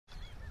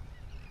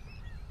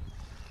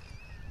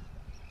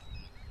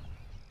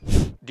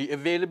The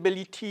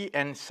availability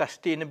and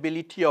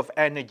sustainability of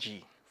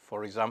energy,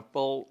 for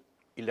example,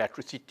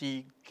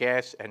 electricity,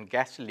 gas, and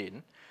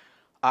gasoline,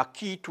 are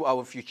key to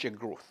our future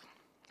growth.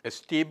 A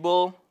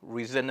stable,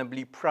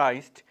 reasonably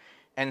priced,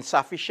 and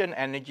sufficient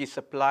energy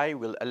supply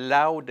will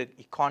allow the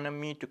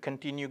economy to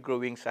continue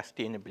growing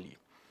sustainably.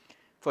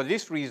 For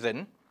this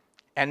reason,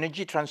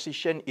 energy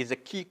transition is a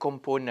key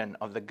component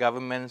of the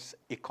government's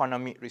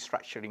economic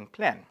restructuring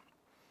plan.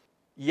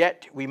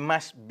 Yet, we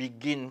must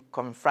begin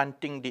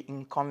confronting the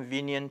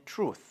inconvenient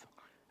truth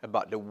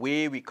about the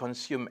way we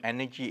consume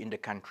energy in the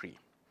country.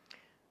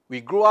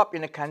 We grew up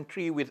in a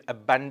country with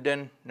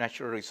abundant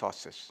natural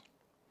resources.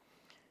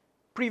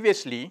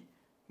 Previously,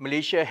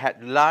 Malaysia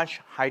had large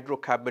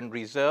hydrocarbon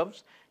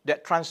reserves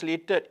that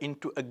translated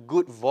into a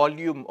good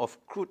volume of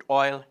crude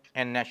oil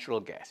and natural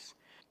gas.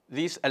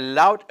 This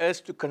allowed us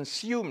to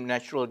consume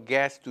natural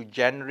gas to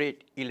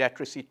generate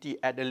electricity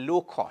at a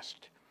low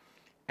cost,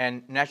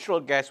 and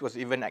natural gas was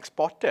even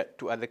exported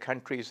to other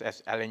countries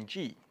as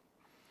LNG.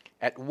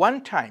 At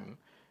one time,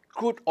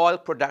 crude oil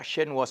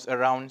production was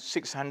around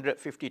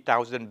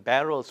 650,000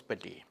 barrels per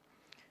day.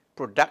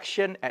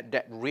 Production at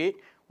that rate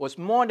was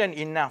more than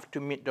enough to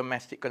meet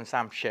domestic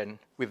consumption,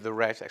 with the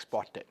rest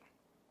exported.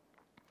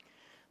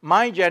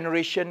 My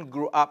generation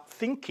grew up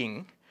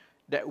thinking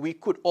that we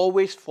could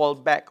always fall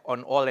back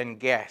on oil and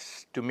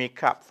gas to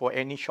make up for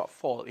any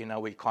shortfall in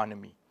our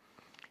economy.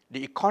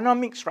 The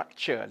economic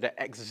structure that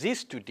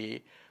exists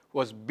today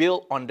was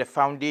built on the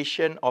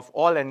foundation of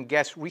oil and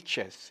gas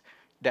riches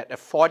that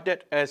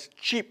afforded us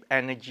cheap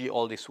energy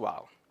all this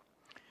while.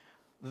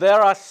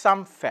 There are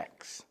some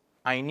facts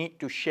I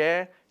need to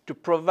share to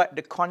provide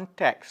the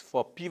context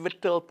for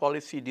pivotal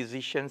policy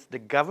decisions the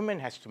government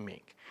has to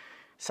make,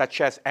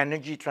 such as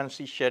energy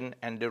transition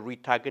and the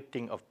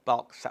retargeting of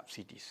bulk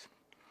subsidies.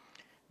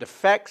 The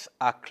facts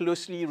are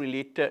closely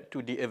related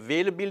to the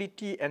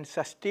availability and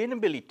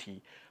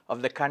sustainability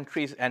of the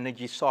country's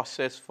energy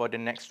sources for the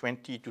next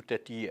 20 to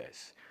 30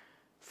 years.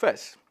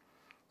 First,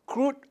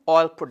 crude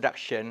oil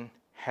production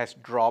has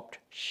dropped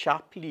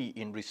sharply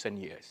in recent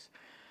years.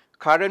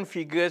 Current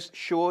figures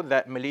show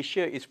that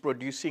Malaysia is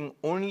producing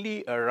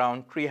only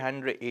around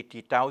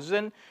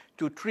 380,000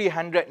 to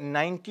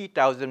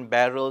 390,000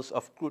 barrels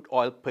of crude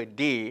oil per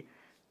day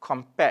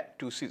compared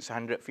to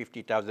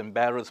 650,000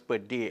 barrels per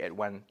day at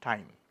one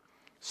time.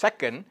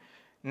 Second,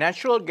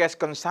 natural gas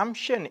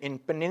consumption in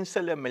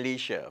Peninsular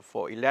Malaysia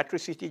for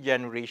electricity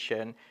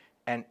generation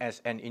and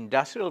as an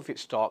industrial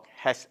feedstock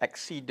has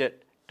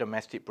exceeded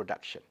domestic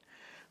production.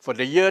 For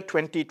the year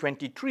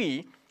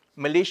 2023,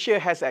 Malaysia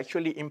has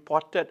actually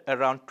imported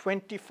around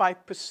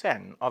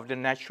 25% of the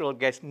natural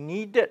gas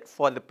needed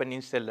for the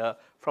peninsula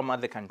from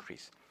other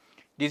countries.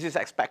 This is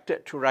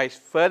expected to rise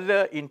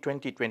further in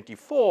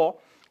 2024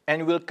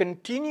 and will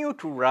continue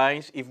to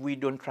rise if we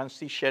don't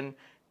transition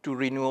to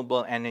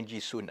renewable energy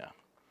sooner.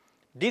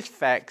 These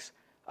facts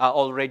are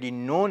already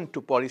known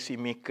to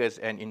policymakers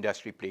and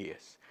industry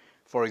players.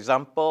 For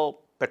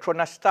example,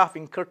 Petronas staff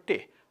in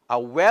Kerteh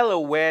are well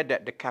aware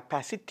that the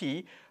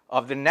capacity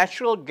of the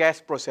natural gas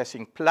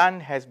processing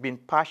plant has been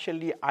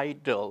partially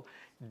idle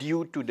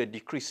due to the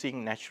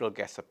decreasing natural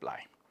gas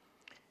supply.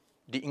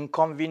 The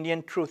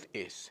inconvenient truth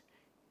is,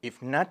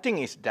 if nothing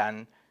is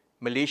done,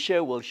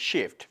 Malaysia will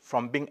shift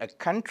from being a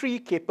country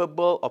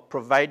capable of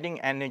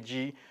providing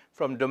energy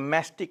from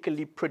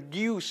domestically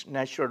produced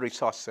natural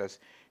resources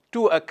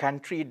to a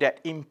country that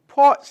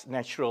imports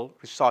natural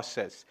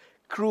resources,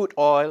 crude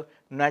oil,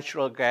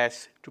 natural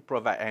gas to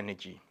provide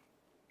energy.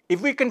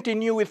 If we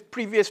continue with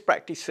previous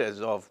practices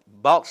of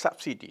bulk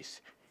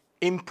subsidies,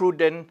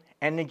 imprudent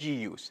energy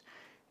use,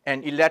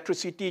 and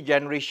electricity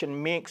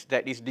generation mix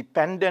that is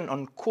dependent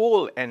on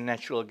coal and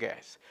natural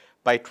gas,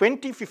 by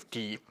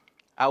 2050,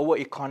 our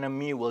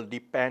economy will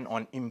depend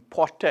on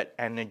imported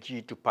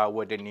energy to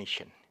power the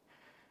nation.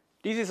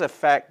 This is a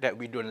fact that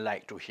we don't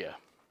like to hear.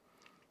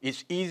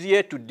 It's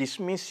easier to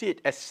dismiss it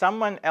as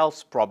someone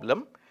else's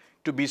problem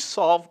to be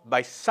solved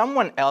by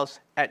someone else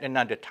at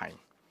another time.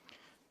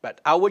 But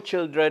our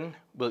children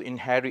will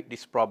inherit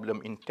this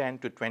problem in 10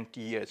 to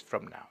 20 years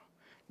from now.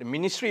 The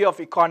Ministry of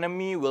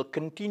Economy will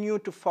continue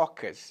to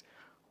focus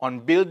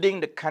on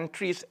building the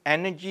country's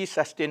energy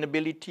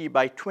sustainability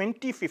by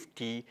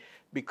 2050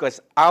 because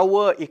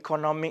our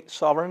economic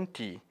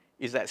sovereignty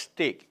is at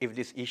stake if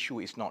this issue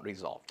is not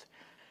resolved.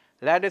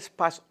 Let us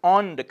pass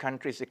on the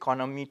country's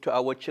economy to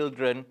our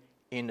children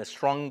in a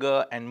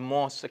stronger and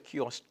more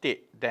secure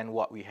state than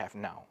what we have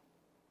now.